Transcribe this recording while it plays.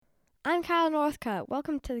I'm Kyle Northcutt.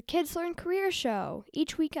 Welcome to the Kids Learn Career Show.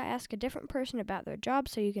 Each week I ask a different person about their job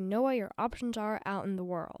so you can know what your options are out in the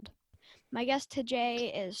world. My guest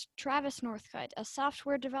today is Travis Northcutt, a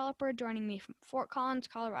software developer joining me from Fort Collins,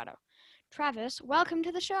 Colorado. Travis, welcome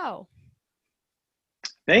to the show.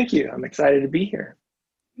 Thank you. I'm excited to be here.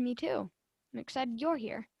 Me too. I'm excited you're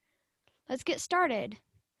here. Let's get started.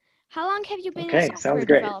 How long have you been a Okay, software sounds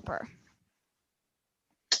great. developer?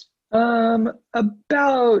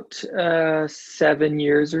 About 7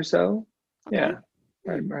 years or so. Okay. Yeah,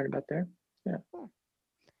 right about there. Yeah. Cool.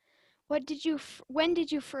 When did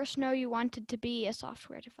you first know you wanted to be a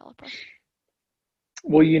software developer?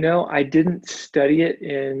 Well, I didn't study it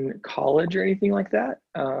in college or anything like that.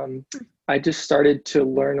 I just started to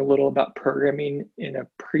learn a little about programming in a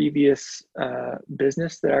previous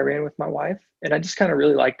business that I ran with my wife, and I just kind of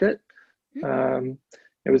really liked it. Um,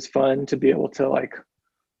 it was fun to be able to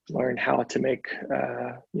learn how to make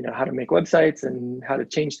how to make websites and how to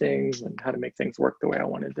change things and how to make things work the way I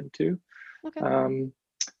wanted them to. Okay.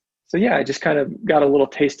 So yeah, I just kind of got a little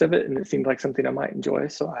taste of it and it seemed like something I might enjoy.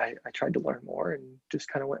 So I tried to learn more and just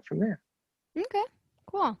kind of went from there. Okay.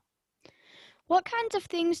 Cool. What kinds of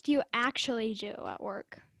things do you actually do at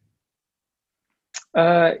work?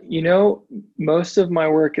 Uh, you know, Most of my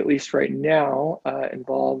work, at least right now,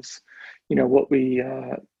 involves, what we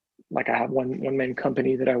like. I have one main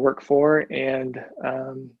company that I work for, and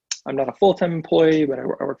I'm not a full-time employee, but I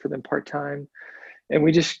work for them part-time. And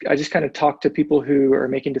I just kind of talk to people who are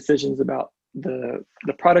making decisions about the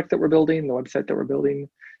product that we're building, the website that we're building,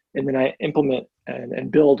 and then I implement and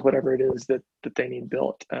build whatever it is that they need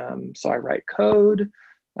built. So I write code.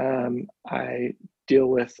 I deal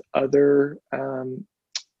with other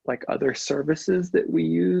services that we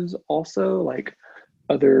use, also like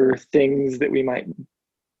other things that we might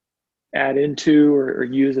add into or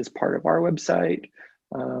use as part of our website.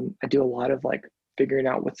 I do a lot of figuring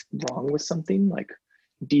out what's wrong with something, like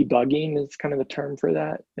debugging is kind of the term for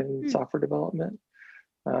that in software development.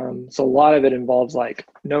 So a lot of it involves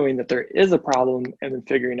knowing that there is a problem and then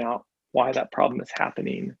figuring out why that problem is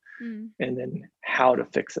happening and then how to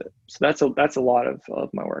fix it. So that's a lot of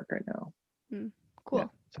my work right now. Yeah.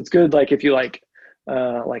 Cool. So it's good if you like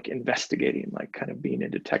investigating, like kind of being a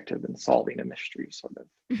detective and solving a mystery sort of.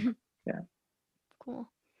 Yeah. Cool.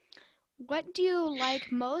 What do you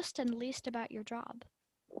like most and least about your job?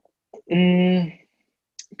 Mm,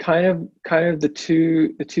 kind of the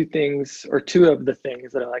two things, or two of the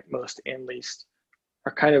things that I like most and least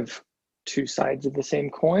are kind of two sides of the same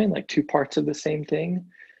coin, like two parts of the same thing.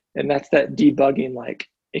 And that's that debugging,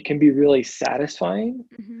 it can be really satisfying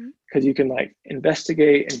because you can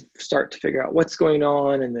investigate and start to figure out what's going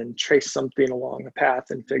on and then trace something along a path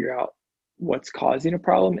and figure out what's causing a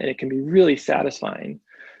problem. And it can be really satisfying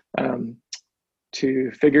um,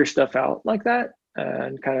 to figure stuff out like that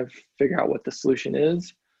and kind of figure out what the solution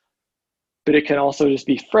is. But it can also just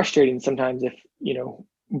be frustrating sometimes if,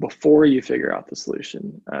 before you figure out the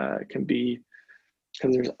solution. It can be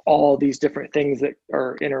because there's all these different things that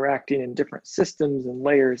are interacting in different systems and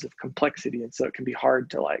layers of complexity. And so it can be hard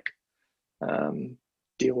to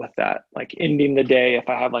deal with that. Like ending the day, if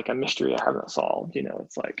I have a mystery I haven't solved,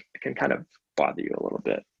 it's it can kind of bother you a little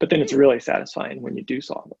bit. But then it's really satisfying when you do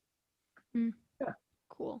solve it. Mm. Yeah.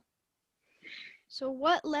 Cool. So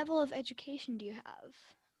what level of education do you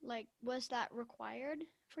have? Was that required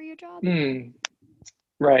for your job?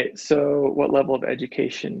 Right. So, what level of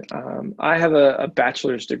education? I have a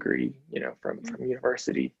bachelor's degree, from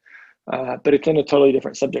university, but it's in a totally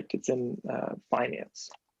different subject. It's in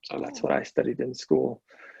finance. So that's what I studied in school,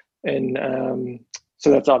 and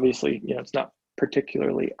so that's obviously, it's not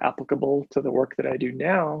particularly applicable to the work that I do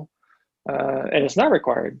now, and it's not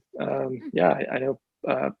required. Yeah, I know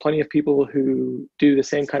plenty of people who do the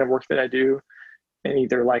same kind of work that I do and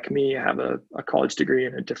either like me have a college degree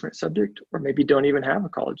in a different subject or maybe don't even have a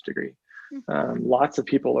college degree. Lots of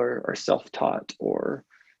people are self-taught, or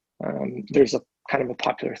there's a kind of a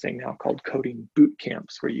popular thing now called coding boot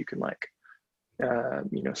camps where you can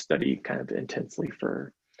study kind of intensely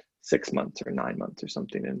for 6 months or 9 months or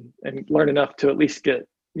something and learn enough to at least get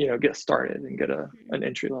started and get an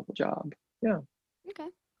entry level job. Yeah. Okay.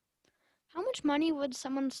 How much money would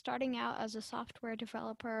someone starting out as a software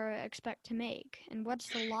developer expect to make? And what's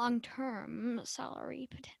the long-term salary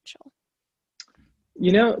potential?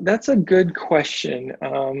 That's a good question.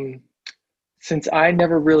 Since I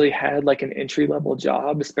never really had an entry level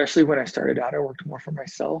job, especially when I started out, I worked more for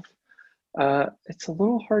myself. It's a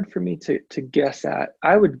little hard for me to guess at.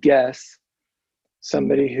 I would guess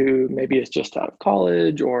somebody who maybe is just out of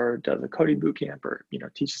college or does a coding boot camp or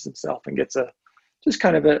teaches himself and gets just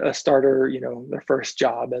kind of a starter, their first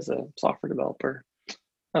job as a software developer.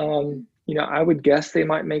 I would guess they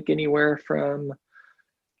might make anywhere from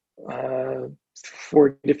 $40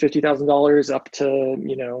 to $50,000 up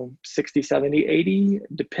to 60, 70, 80.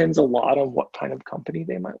 Depends a lot on what kind of company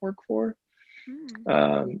they might work for.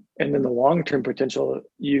 And then the long-term potential,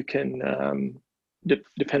 you can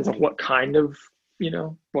depends on what kind of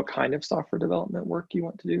software development work you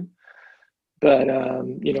want to do. But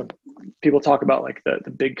people talk about like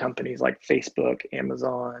the big companies like Facebook,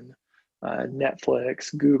 Amazon,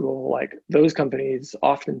 Netflix, Google. Like those companies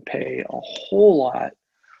often pay a whole lot,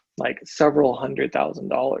 like several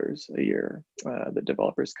 $100,000 a year that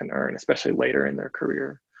developers can earn, especially later in their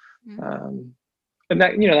career. And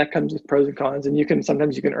that comes with pros and cons. And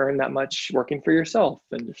sometimes you can earn that much working for yourself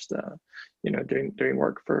and just doing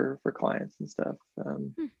work for clients and stuff.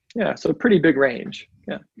 Yeah, so a pretty big range.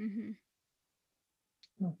 Yeah.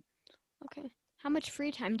 Okay. How much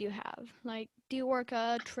free time do you have? Like, do you work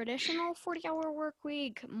a traditional 40-hour work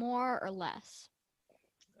week, more or less?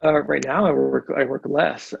 Right now, I work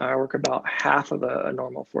less. I work about half of a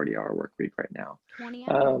normal 40-hour work week right now. 20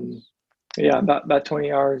 hours? Yeah, about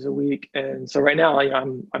 20 hours a week. And so right now,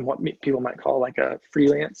 I'm what people might call like a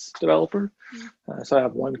freelance developer. So I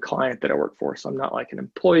have one client that I work for. So I'm not like an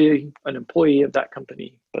employee of that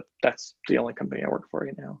company, but that's the only company I work for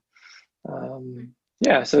right now.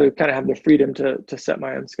 Yeah, so kind of have the freedom to set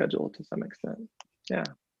my own schedule to some extent. Yeah.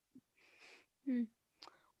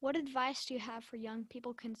 What advice do you have for young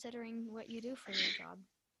people considering what you do for their job?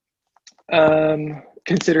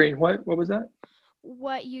 Considering what was that?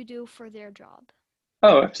 What you do for their job.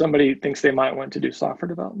 Oh, if somebody thinks they might want to do software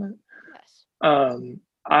development. Yes.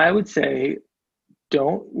 I would say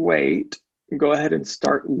don't wait. Go ahead and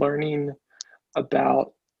start learning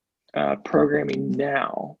about programming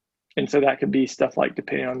now. And so that could be stuff like,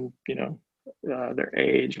 depending on their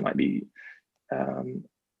age, might be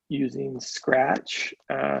using Scratch,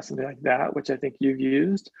 something like that, which I think you've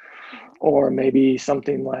used, or maybe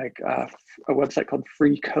something like a website called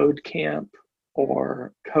Free Code Camp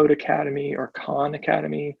or Code Academy or Khan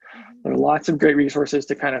Academy. There are lots of great resources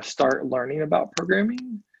to kind of start learning about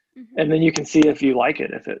programming. And then you can see if you like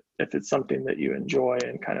it, if it's something that you enjoy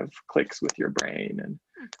and kind of clicks with your brain. And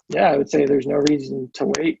yeah, I would say there's no reason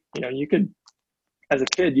to wait. You could, as a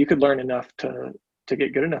kid, you could learn enough to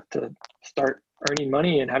get good enough to start earning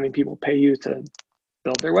money and having people pay you to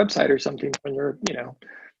build their website or something when you're,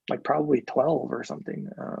 like probably 12 or something.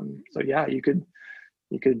 So yeah, you could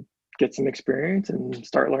get some experience and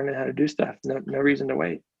start learning how to do stuff. No reason to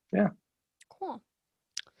wait. Yeah. Cool.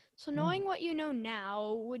 So knowing what you know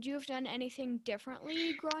now, would you have done anything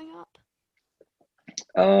differently growing up?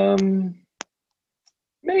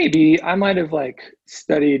 Maybe I might have like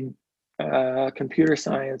studied computer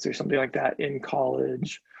science or something like that in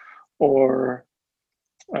college, or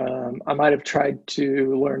I might have tried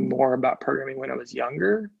to learn more about programming when I was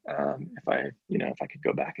younger. If I could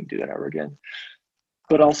go back and do that over again.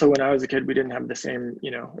 But also when I was a kid, we didn't have the same,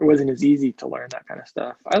 it wasn't as easy to learn that kind of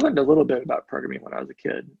stuff. I learned a little bit about programming when I was a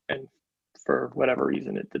kid, and for whatever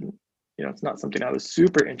reason, it didn't, it's not something I was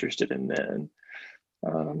super interested in then.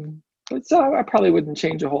 But so I probably wouldn't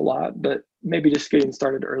change a whole lot, but maybe just getting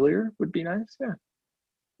started earlier would be nice. Yeah.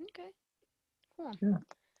 Okay. Cool. Yeah.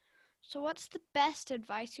 So what's the best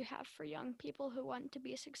advice you have for young people who want to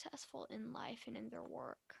be successful in life and in their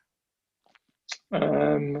work?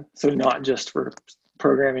 So not just for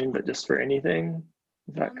programming, but just for anything.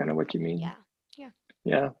 Is that kind of what you mean?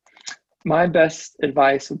 Yeah. My best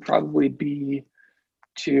advice would probably be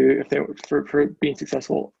to, for being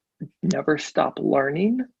successful, never stop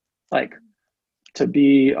learning. Like, to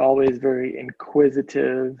be always very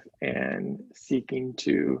inquisitive and seeking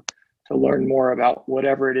to learn more about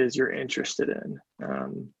whatever it is you're interested in.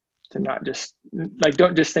 To not just like,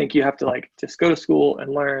 don't just think you have to like just go to school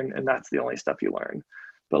and learn and that's the only stuff you learn,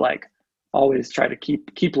 but like always try to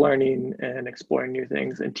keep learning and exploring new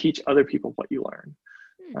things and teach other people what you learn.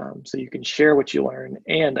 So you can share what you learn,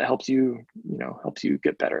 and it helps you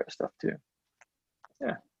get better at stuff too.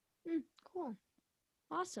 Yeah. Cool.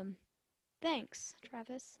 Awesome. Thanks,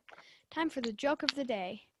 Travis. Time for the joke of the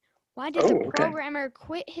day. Why did the programmer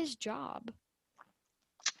quit his job?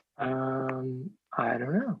 I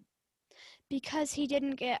don't know. Because he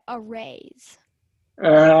didn't get a raise.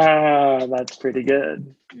 That's pretty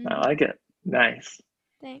good. I like it. Nice.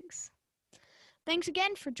 Thanks. Thanks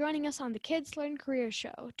again for joining us on the Kids Learn Career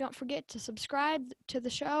Show. Don't forget to subscribe to the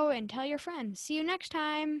show and tell your friends. See you next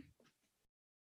time.